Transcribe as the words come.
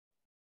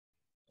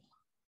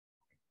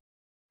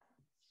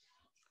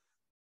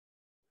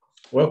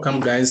Welcome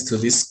guys to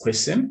this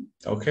question.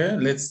 Okay,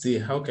 let's see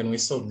how can we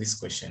solve this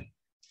question.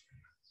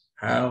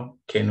 How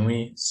can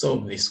we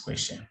solve this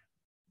question?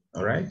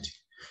 All right.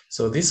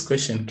 So this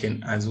question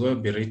can as well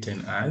be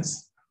written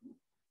as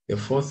the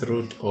fourth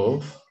root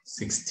of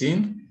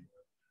 16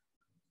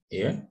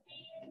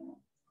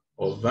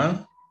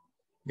 over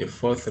the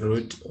fourth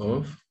root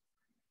of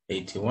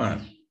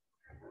 81.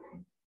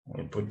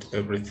 We put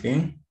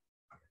everything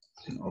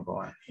over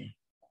 1 here.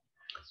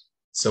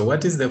 So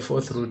what is the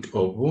fourth root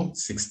of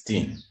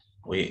 16?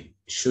 We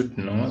should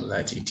know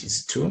that it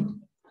is 2.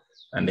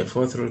 And the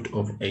fourth root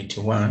of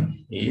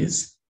 81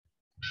 is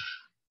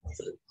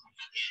 3.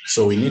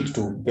 So we need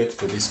to get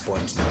to this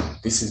point now.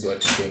 This is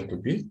what is going to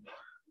be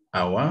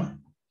our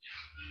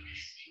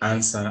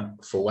answer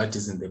for what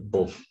is in the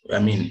box.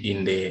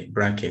 In the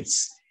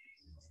brackets.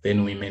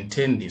 Then we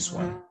maintain this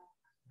one.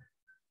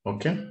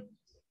 Okay.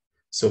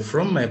 So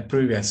from my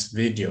previous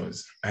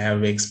videos, I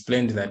have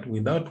explained that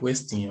without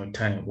wasting your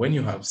time, when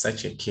you have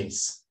such a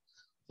case,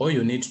 all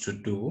you need to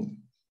do,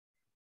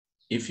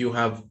 if you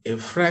have a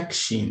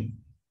fraction,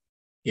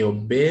 your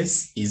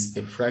base is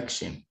a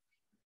fraction,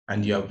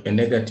 and you have a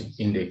negative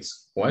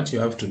index, what you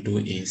have to do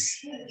is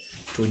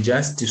to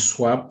just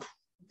swap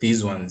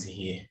these ones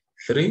here.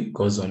 3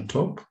 goes on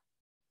top,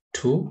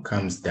 2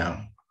 comes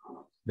down.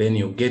 Then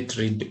you get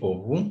rid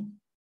of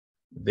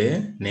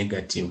the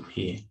negative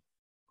here.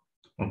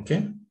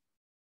 Okay?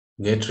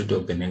 Get rid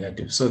of the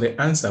negative. So the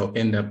answer will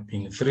end up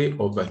being 3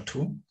 over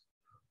 2,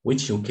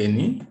 which you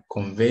can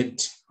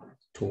convert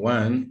to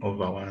 1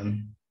 over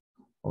 1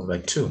 over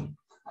 2.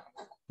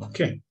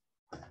 Okay?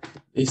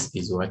 This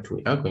is what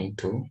we are going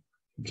to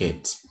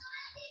get.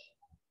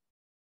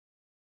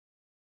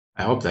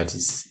 I hope that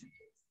is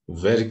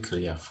very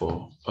clear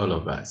for all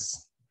of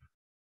us.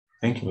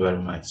 Thank you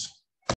very much.